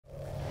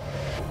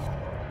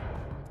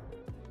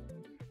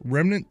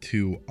Remnant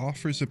 2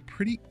 offers a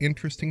pretty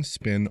interesting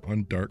spin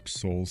on Dark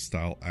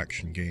Souls-style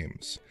action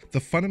games. The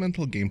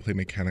fundamental gameplay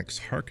mechanics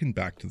harken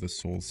back to the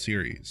Souls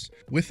series,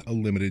 with a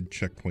limited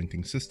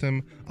checkpointing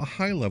system, a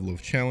high level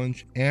of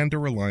challenge, and a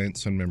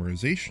reliance on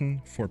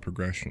memorization for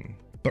progression.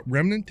 But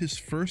Remnant is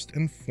first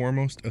and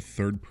foremost a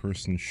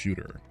third-person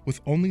shooter, with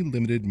only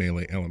limited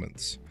melee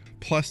elements.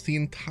 Plus, the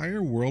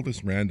entire world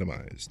is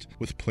randomized,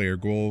 with player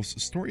goals,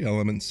 story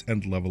elements,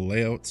 and level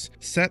layouts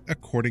set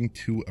according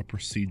to a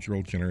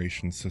procedural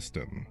generation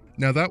system.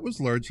 Now, that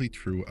was largely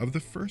true of the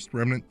first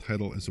Remnant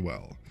title as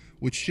well,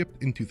 which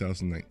shipped in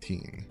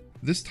 2019.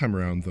 This time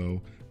around,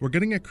 though, we're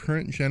getting a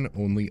current-gen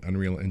only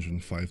Unreal Engine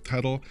 5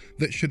 title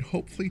that should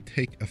hopefully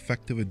take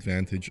effective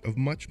advantage of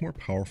much more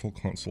powerful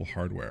console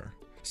hardware.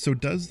 So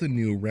does the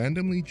new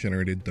randomly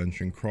generated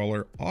dungeon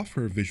crawler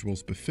offer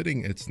visuals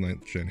befitting its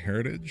 9th gen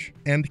heritage?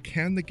 And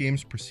can the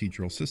game's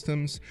procedural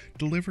systems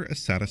deliver a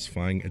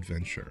satisfying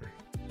adventure?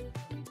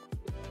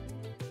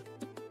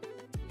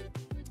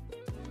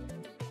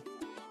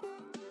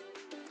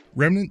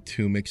 Remnant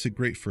 2 makes a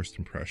great first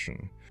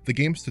impression. The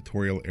game's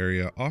tutorial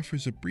area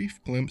offers a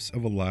brief glimpse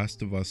of a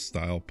Last of Us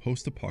style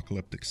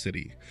post-apocalyptic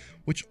city,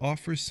 which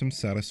offers some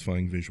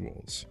satisfying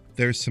visuals.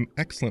 There's some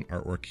excellent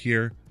artwork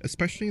here,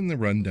 especially in the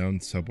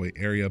rundown subway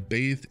area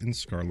bathed in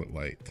scarlet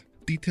light.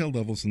 Detail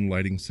levels and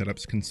lighting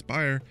setups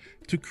conspire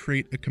to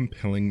create a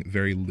compelling,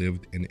 very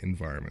lived-in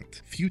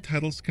environment. Few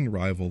titles can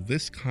rival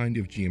this kind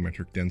of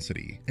geometric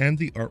density, and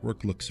the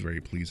artwork looks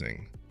very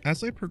pleasing.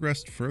 As I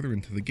progressed further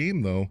into the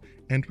game though,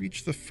 and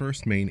reached the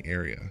first main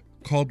area,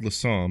 called La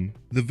Somme,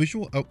 the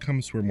visual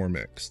outcomes were more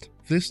mixed.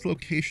 This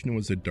location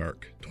was a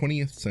dark,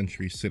 20th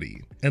century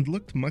city, and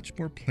looked much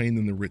more plain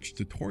than the rich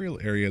tutorial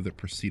area that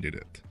preceded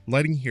it.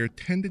 Lighting here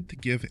tended to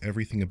give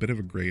everything a bit of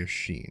a grayish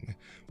sheen,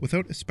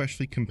 without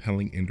especially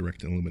compelling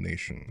indirect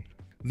illumination.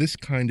 This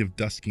kind of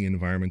dusky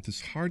environment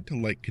is hard to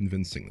light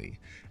convincingly,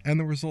 and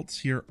the results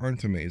here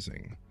aren't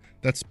amazing.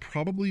 That's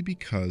probably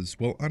because,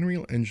 while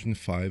Unreal Engine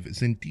 5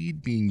 is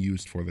indeed being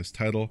used for this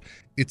title,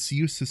 its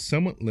use is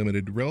somewhat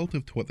limited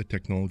relative to what the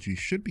technology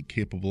should be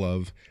capable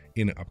of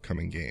in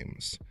upcoming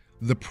games.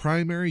 The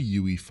primary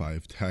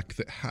UE5 tech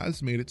that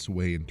has made its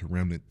way into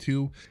Remnant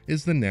 2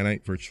 is the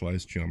Nanite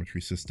virtualized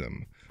geometry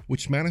system,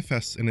 which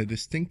manifests in a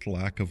distinct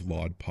lack of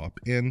LOD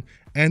pop-in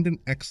and an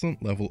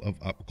excellent level of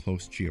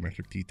up-close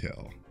geometric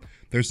detail.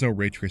 There's no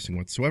ray tracing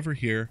whatsoever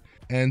here,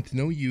 and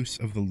no use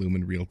of the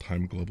Lumen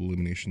real-time global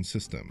illumination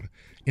system,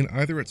 in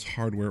either its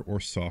hardware or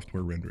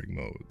software rendering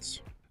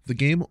modes. The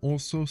game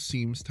also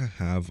seems to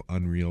have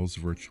Unreal's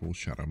virtual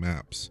shadow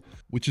maps,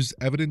 which is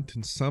evident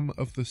in some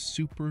of the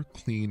super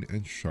clean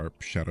and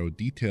sharp shadow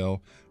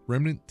detail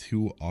Remnant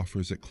 2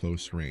 offers at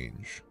close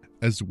range,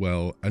 as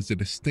well as a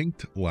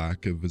distinct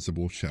lack of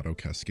visible shadow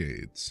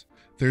cascades.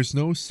 There's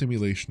no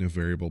simulation of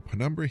variable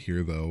penumbra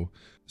here though,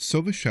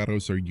 so the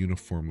shadows are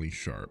uniformly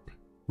sharp,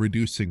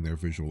 reducing their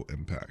visual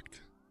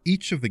impact.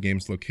 Each of the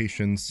game's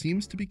locations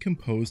seems to be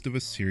composed of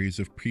a series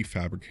of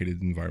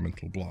prefabricated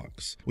environmental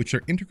blocks, which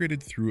are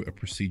integrated through a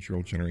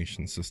procedural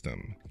generation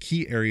system.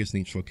 Key areas in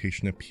each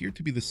location appear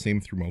to be the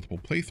same through multiple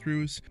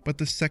playthroughs, but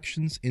the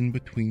sections in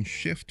between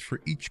shift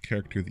for each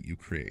character that you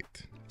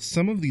create.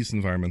 Some of these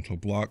environmental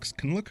blocks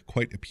can look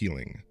quite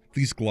appealing.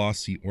 These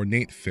glossy,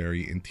 ornate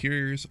fairy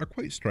interiors are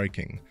quite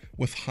striking,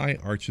 with high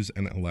arches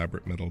and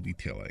elaborate metal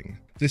detailing.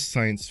 This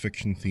science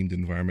fiction themed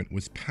environment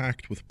was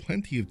packed with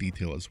plenty of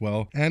detail as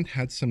well, and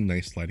had some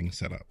nice lighting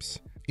setups.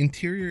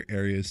 Interior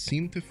areas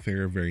seem to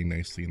fare very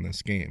nicely in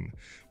this game,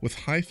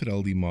 with high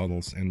fidelity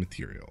models and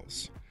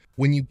materials.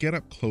 When you get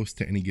up close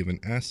to any given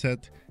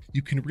asset,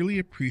 you can really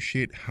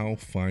appreciate how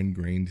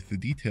fine-grained the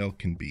detail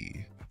can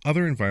be.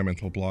 Other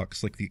environmental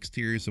blocks, like the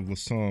exteriors of La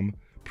Somme,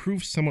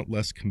 prove somewhat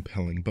less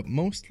compelling, but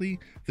mostly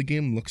the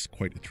game looks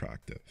quite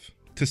attractive.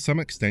 To some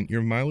extent,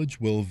 your mileage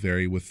will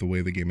vary with the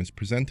way the game is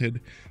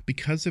presented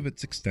because of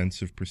its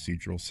extensive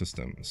procedural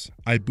systems.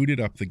 I booted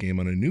up the game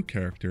on a new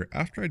character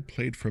after I'd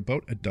played for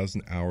about a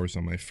dozen hours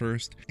on my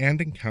first and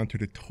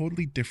encountered a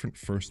totally different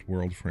first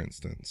world, for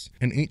instance,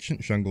 an ancient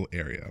jungle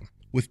area,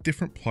 with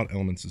different plot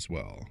elements as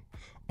well.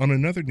 On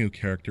another new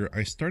character,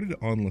 I started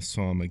on La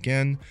Somme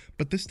again,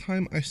 but this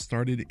time I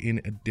started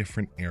in a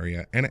different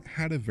area and it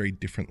had a very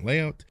different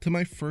layout to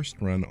my first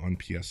run on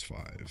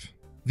PS5.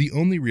 The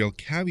only real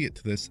caveat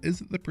to this is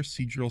that the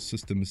procedural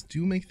systems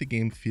do make the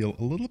game feel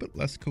a little bit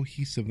less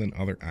cohesive than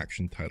other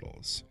action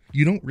titles.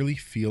 You don't really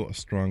feel a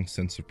strong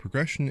sense of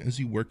progression as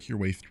you work your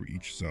way through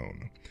each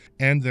zone,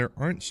 and there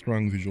aren't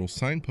strong visual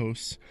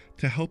signposts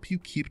to help you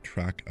keep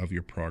track of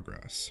your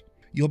progress.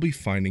 You'll be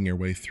finding your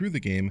way through the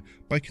game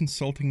by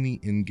consulting the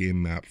in-game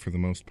map for the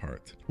most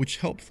part, which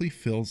helpfully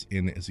fills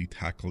in as you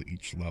tackle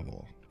each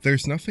level.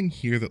 There's nothing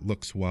here that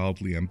looks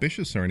wildly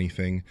ambitious or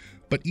anything,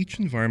 but each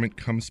environment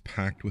comes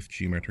packed with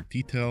geometric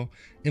detail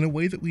in a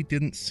way that we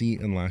didn't see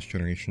in last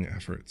generation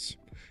efforts.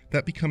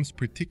 That becomes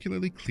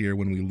particularly clear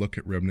when we look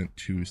at Remnant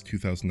 2's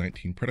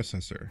 2019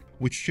 predecessor,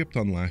 which shipped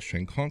on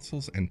last-gen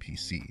consoles and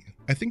PC.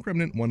 I think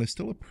Remnant 1 is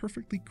still a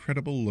perfectly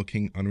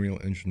credible-looking Unreal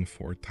Engine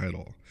 4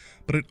 title,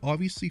 but it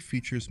obviously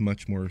features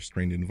much more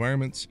restrained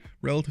environments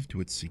relative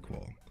to its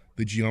sequel.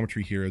 The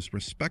geometry here is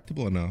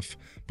respectable enough,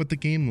 but the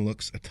game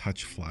looks a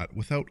touch flat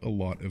without a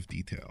lot of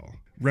detail.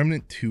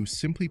 Remnant 2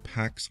 simply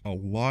packs a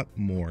lot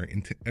more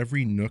into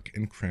every nook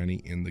and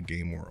cranny in the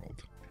game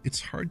world.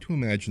 It's hard to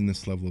imagine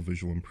this level of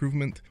visual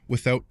improvement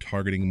without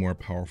targeting more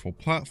powerful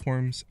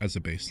platforms as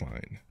a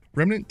baseline.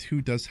 Remnant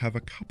 2 does have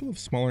a couple of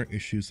smaller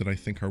issues that I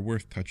think are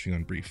worth touching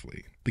on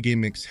briefly. The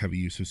game makes heavy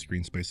use of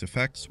screen space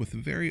effects with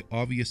very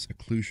obvious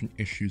occlusion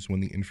issues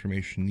when the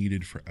information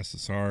needed for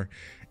SSR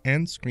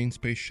and screen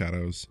space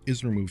shadows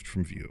is removed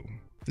from view.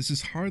 This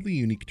is hardly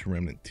unique to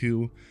Remnant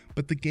 2,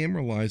 but the game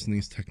relies on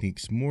these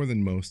techniques more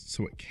than most,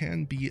 so it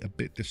can be a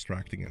bit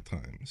distracting at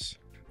times.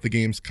 The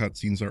game's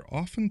cutscenes are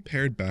often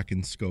pared back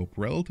in scope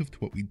relative to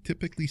what we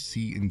typically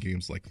see in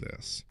games like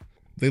this.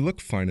 They look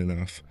fine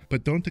enough,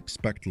 but don't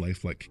expect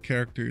lifelike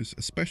characters,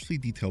 especially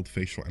detailed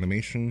facial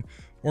animation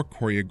or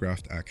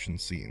choreographed action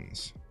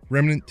scenes.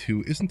 Remnant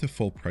 2 isn't a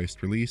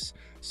full-priced release,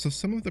 so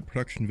some of the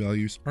production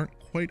values aren't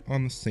quite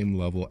on the same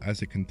level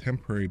as a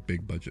contemporary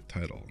big-budget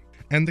title.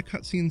 And the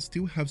cutscenes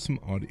do have some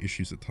odd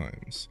issues at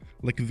times,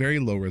 like very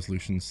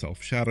low-resolution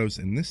self-shadows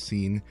in this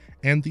scene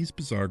and these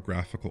bizarre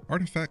graphical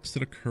artifacts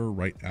that occur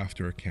right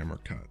after a camera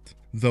cut.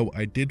 Though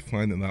I did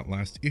find that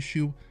last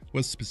issue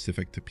was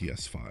specific to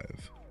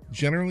PS5.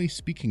 Generally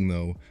speaking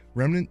though,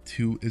 Remnant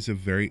 2 is a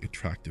very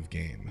attractive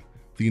game.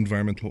 The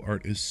environmental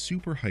art is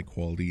super high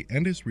quality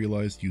and is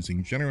realized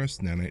using generous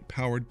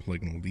Nanite-powered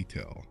polygonal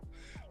detail.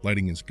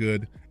 Lighting is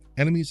good,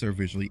 enemies are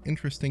visually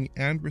interesting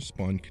and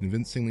respond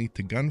convincingly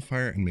to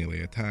gunfire and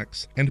melee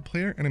attacks, and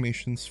player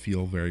animations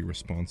feel very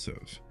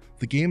responsive.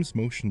 The game's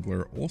motion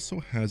blur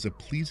also has a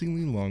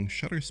pleasingly long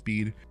shutter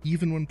speed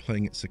even when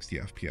playing at 60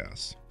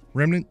 FPS.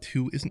 Remnant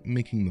 2 isn't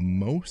making the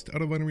most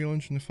out of Unreal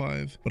Engine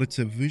 5, but it's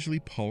a visually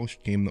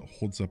polished game that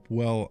holds up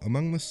well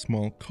among the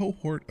small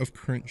cohort of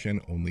current-gen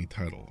only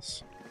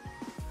titles.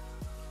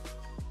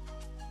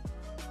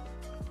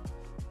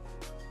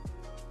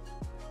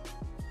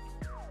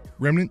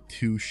 Remnant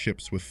 2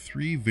 ships with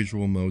 3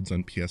 visual modes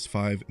on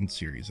PS5 and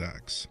Series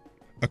X.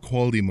 A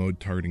quality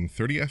mode targeting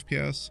 30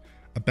 FPS,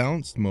 a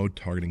balanced mode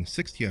targeting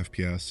 60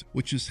 FPS,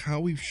 which is how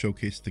we've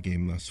showcased the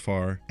game thus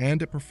far,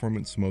 and a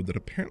performance mode that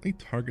apparently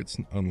targets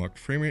an unlocked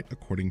frame rate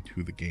according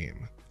to the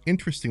game.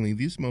 Interestingly,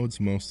 these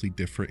modes mostly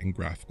differ in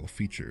graphical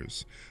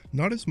features,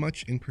 not as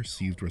much in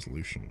perceived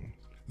resolution.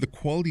 The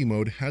quality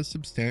mode has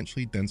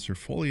substantially denser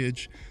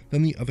foliage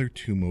than the other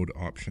 2 mode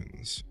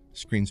options.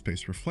 Screen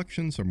space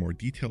reflections are more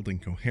detailed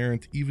and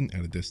coherent even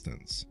at a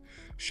distance.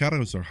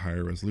 Shadows are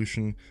higher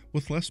resolution,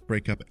 with less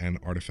breakup and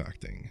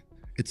artifacting.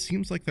 It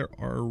seems like there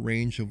are a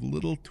range of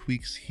little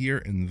tweaks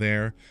here and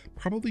there,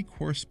 probably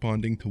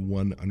corresponding to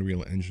one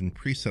Unreal Engine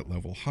preset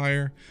level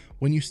higher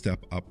when you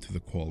step up to the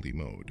quality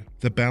mode.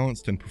 The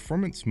balanced and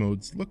performance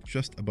modes look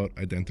just about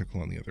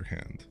identical on the other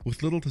hand,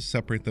 with little to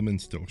separate them in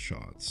still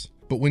shots.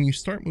 But when you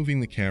start moving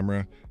the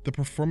camera, the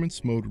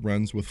performance mode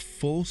runs with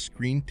full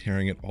screen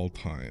tearing at all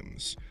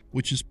times,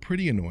 which is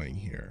pretty annoying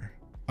here.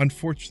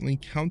 Unfortunately,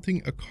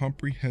 counting a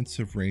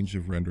comprehensive range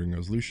of rendering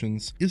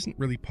resolutions isn't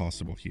really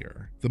possible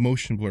here. The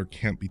motion blur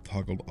can't be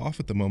toggled off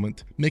at the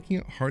moment, making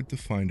it hard to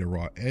find a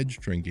raw edge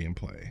during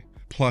gameplay.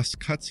 Plus,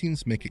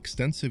 cutscenes make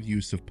extensive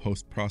use of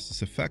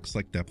post-process effects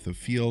like depth of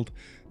field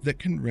that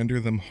can render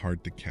them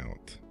hard to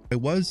count. I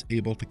was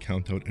able to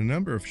count out a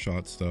number of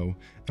shots though,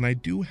 and I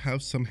do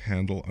have some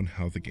handle on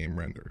how the game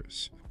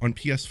renders. On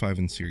PS5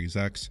 and Series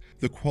X,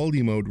 the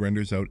quality mode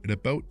renders out at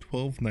about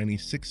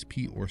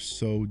 1296p or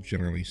so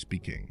generally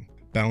speaking.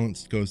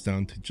 Balanced goes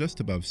down to just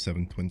above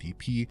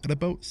 720p at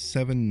about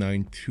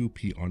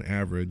 792p on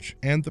average,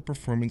 and the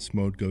performance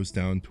mode goes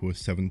down to a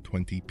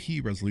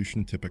 720p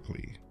resolution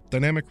typically.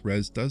 Dynamic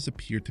res does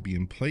appear to be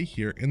in play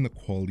here in the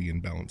quality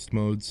and balanced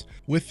modes,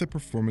 with the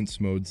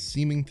performance modes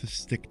seeming to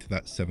stick to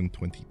that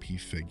 720p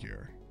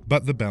figure.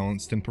 But the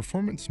balanced and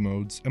performance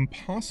modes, and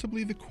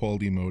possibly the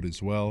quality mode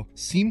as well,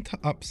 seem to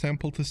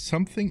upsample to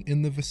something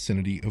in the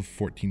vicinity of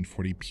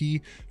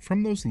 1440p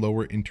from those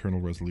lower internal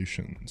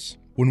resolutions.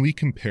 When we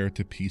compare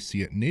to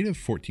PC at native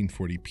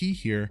 1440p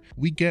here,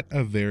 we get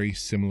a very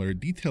similar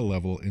detail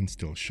level in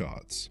still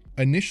shots.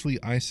 Initially,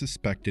 I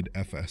suspected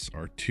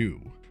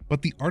FSR2.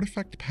 But the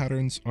artifact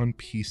patterns on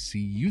PC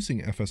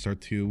using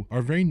FSR2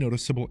 are very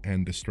noticeable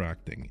and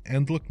distracting,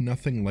 and look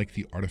nothing like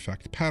the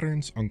artifact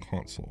patterns on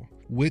console,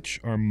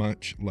 which are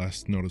much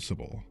less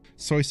noticeable.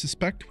 So I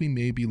suspect we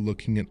may be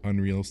looking at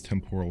Unreal's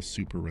temporal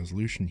super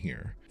resolution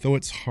here, though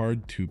it's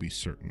hard to be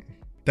certain.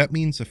 That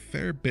means a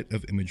fair bit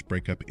of image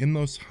breakup in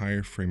those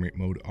higher framerate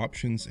mode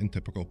options in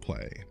typical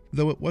play,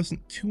 though it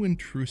wasn't too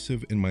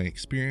intrusive in my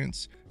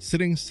experience,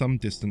 sitting some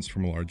distance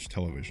from a large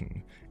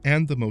television,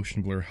 and the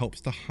motion blur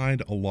helps to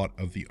hide a lot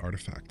of the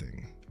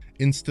artifacting.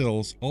 In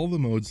stills, all the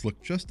modes look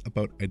just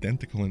about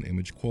identical in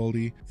image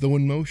quality, though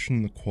in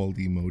motion the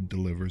quality mode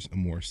delivers a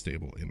more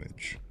stable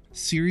image.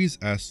 Series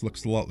S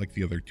looks a lot like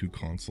the other two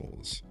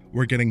consoles.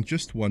 We're getting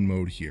just one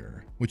mode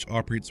here, which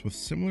operates with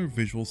similar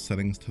visual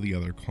settings to the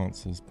other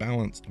console's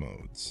balanced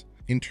modes.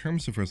 In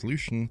terms of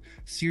resolution,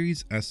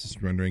 Series S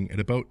is rendering at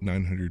about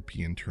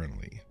 900p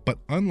internally, but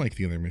unlike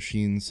the other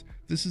machines,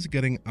 this is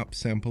getting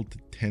upsampled to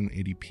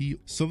 1080p,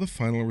 so the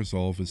final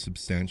resolve is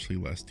substantially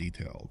less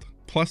detailed.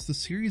 Plus, the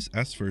Series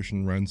S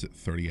version runs at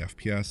 30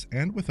 FPS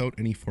and without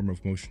any form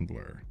of motion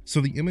blur, so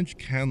the image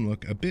can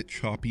look a bit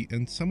choppy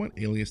and somewhat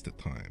aliased at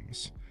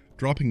times.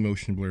 Dropping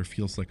motion blur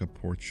feels like a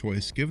poor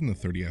choice given the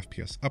 30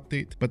 FPS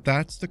update, but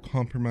that's the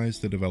compromise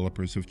the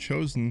developers have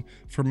chosen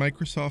for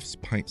Microsoft's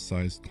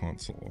pint-sized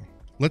console.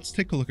 Let's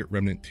take a look at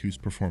Remnant 2's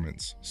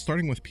performance,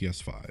 starting with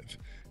PS5.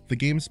 The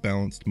game's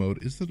balanced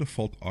mode is the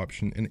default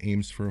option and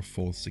aims for a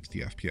full 60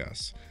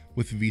 FPS,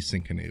 with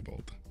VSync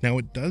enabled. Now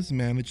it does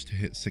manage to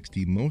hit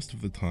 60 most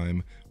of the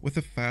time, with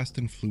a fast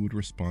and fluid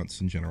response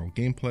in general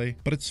gameplay,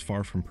 but it's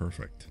far from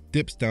perfect.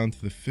 Dips down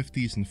to the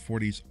 50s and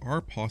 40s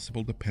are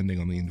possible depending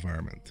on the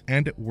environment,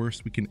 and at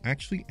worst we can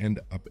actually end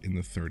up in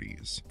the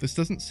 30s. This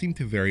doesn't seem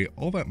to vary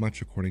all that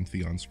much according to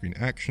the on-screen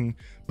action,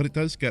 but it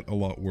does get a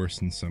lot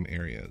worse in some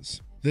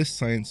areas. This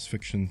science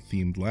fiction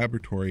themed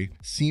laboratory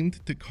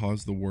seemed to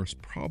cause the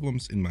worst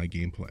problems in my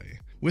gameplay,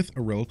 with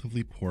a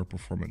relatively poor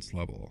performance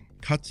level.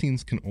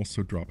 Cutscenes can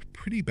also drop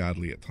pretty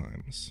badly at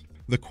times.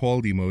 The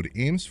quality mode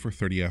aims for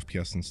 30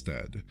 FPS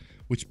instead,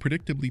 which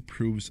predictably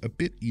proves a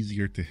bit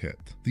easier to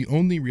hit. The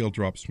only real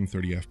drops from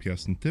 30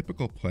 FPS in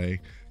typical play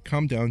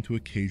come down to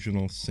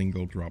occasional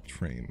single dropped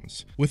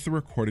frames, with the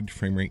recorded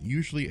frame rate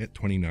usually at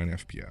 29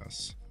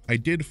 FPS. I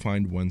did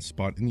find one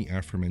spot in the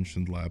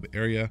aforementioned lab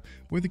area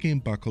where the game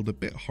buckled a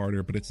bit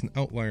harder, but it's an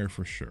outlier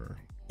for sure.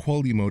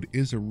 Quality mode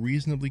is a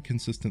reasonably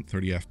consistent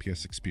 30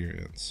 FPS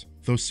experience,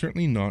 though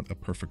certainly not a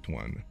perfect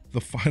one. The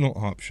final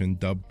option,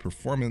 dubbed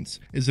Performance,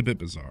 is a bit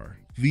bizarre.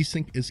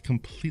 VSync is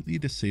completely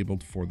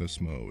disabled for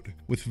this mode,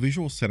 with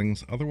visual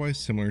settings otherwise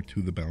similar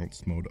to the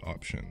balanced mode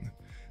option.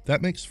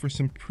 That makes for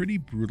some pretty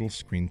brutal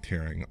screen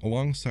tearing,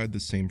 alongside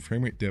the same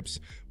framerate dips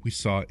we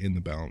saw in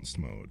the balanced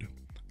mode.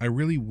 I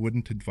really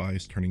wouldn't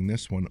advise turning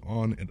this one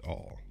on at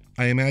all.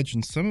 I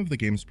imagine some of the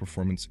game's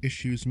performance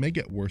issues may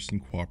get worse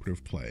in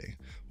cooperative play,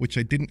 which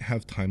I didn't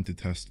have time to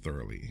test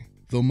thoroughly,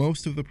 though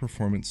most of the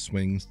performance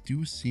swings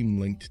do seem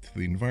linked to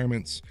the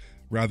environments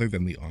rather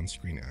than the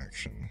on-screen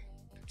action.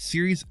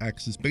 Series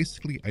X is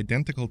basically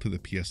identical to the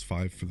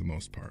PS5 for the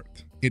most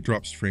part. It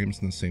drops frames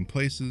in the same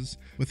places,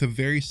 with a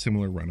very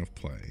similar run of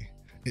play.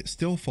 It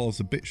still falls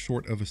a bit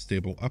short of a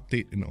stable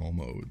update in all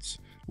modes,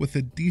 with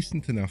a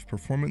decent enough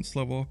performance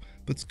level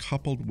that's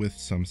coupled with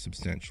some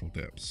substantial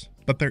dips.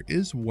 But there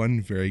is one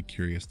very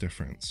curious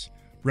difference.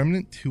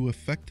 Remnant 2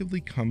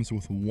 effectively comes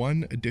with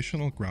one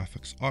additional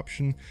graphics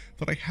option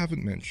that I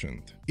haven't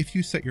mentioned. If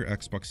you set your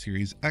Xbox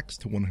Series X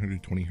to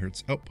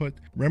 120Hz output,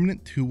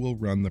 Remnant 2 will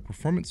run the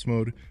performance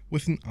mode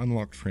with an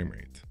unlocked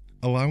framerate,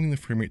 allowing the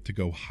framerate to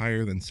go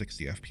higher than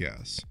 60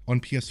 FPS. On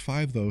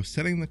PS5 though,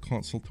 setting the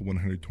console to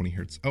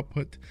 120Hz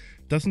output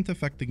doesn't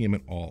affect the game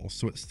at all,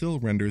 so it still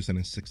renders in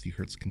a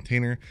 60Hz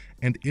container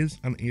and is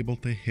unable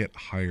to hit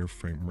higher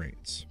frame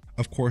rates.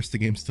 Of course, the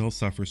game still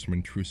suffers from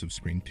intrusive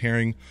screen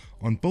tearing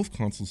on both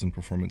consoles in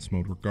performance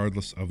mode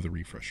regardless of the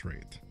refresh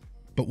rate.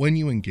 But when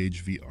you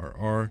engage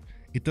VRR,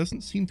 it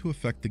doesn't seem to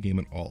affect the game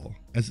at all,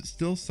 as it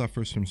still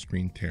suffers from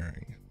screen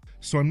tearing.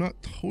 So I'm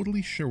not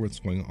totally sure what's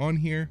going on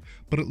here,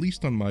 but at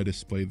least on my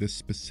display this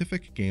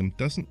specific game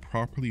doesn't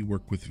properly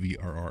work with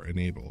VRR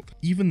enabled,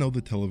 even though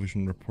the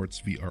television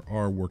reports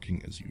VRR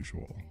working as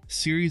usual.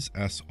 Series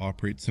S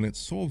operates in its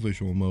sole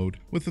visual mode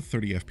with a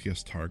 30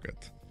 FPS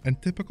target, and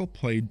typical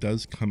play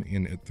does come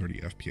in at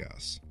 30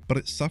 FPS, but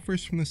it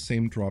suffers from the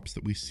same drops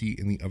that we see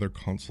in the other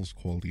console's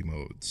quality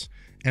modes,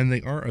 and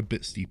they are a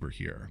bit steeper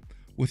here,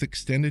 with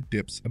extended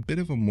dips a bit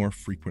of a more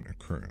frequent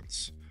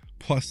occurrence.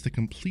 Plus, the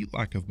complete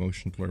lack of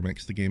motion blur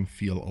makes the game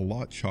feel a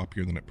lot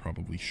choppier than it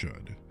probably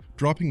should.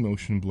 Dropping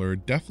motion blur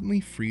definitely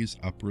frees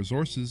up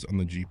resources on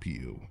the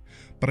GPU,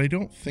 but I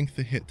don't think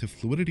the hit to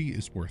fluidity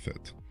is worth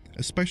it,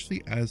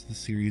 especially as the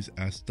Series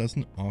S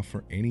doesn't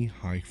offer any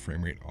high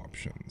framerate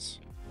options.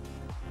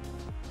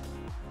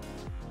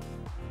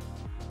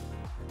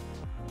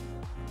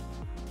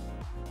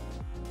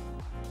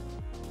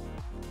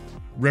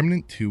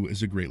 Remnant 2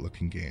 is a great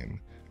looking game.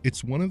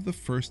 It's one of the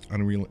first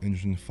Unreal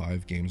Engine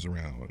 5 games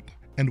around,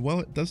 and while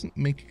it doesn't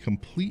make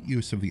complete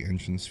use of the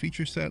engine's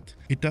feature set,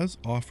 it does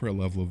offer a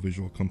level of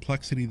visual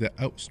complexity that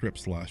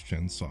outstrips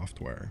last-gen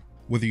software.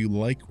 Whether you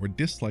like or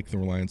dislike the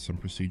reliance on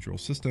procedural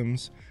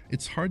systems,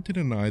 it's hard to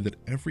deny that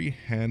every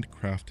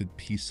handcrafted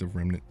piece of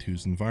Remnant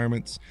 2's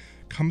environments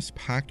comes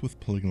packed with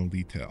polygonal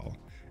detail,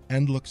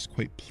 and looks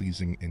quite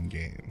pleasing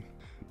in-game.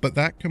 But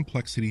that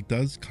complexity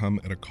does come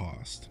at a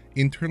cost.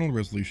 Internal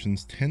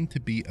resolutions tend to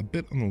be a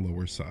bit on the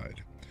lower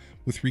side,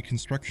 with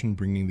reconstruction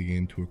bringing the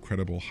game to a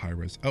credible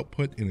high-res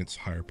output in its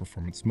higher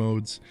performance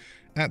modes,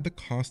 at the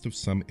cost of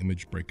some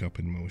image breakup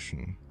in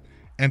motion.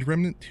 And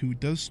Remnant 2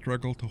 does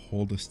struggle to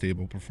hold a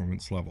stable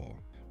performance level,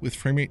 with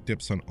framerate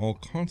dips on all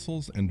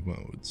consoles and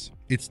modes.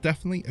 It's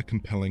definitely a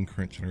compelling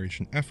current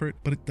generation effort,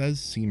 but it does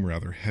seem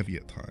rather heavy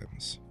at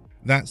times.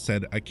 That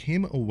said, I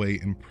came away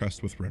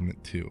impressed with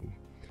Remnant 2,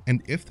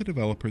 and if the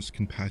developers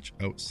can patch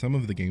out some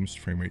of the game's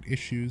framerate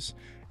issues,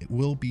 it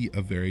will be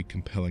a very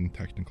compelling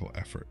technical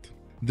effort.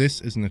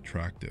 This is an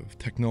attractive,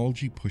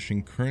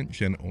 technology-pushing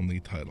current-gen only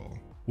title,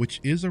 which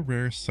is a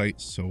rare sight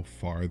so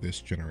far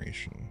this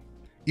generation.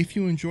 If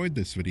you enjoyed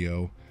this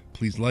video,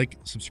 please like,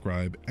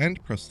 subscribe,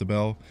 and press the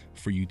bell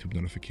for YouTube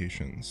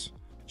notifications.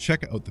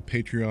 Check out the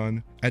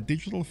Patreon at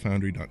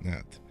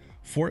digitalfoundry.net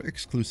for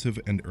exclusive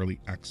and early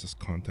access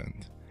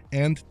content,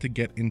 and to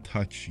get in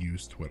touch,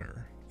 use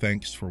Twitter.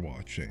 Thanks for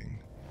watching.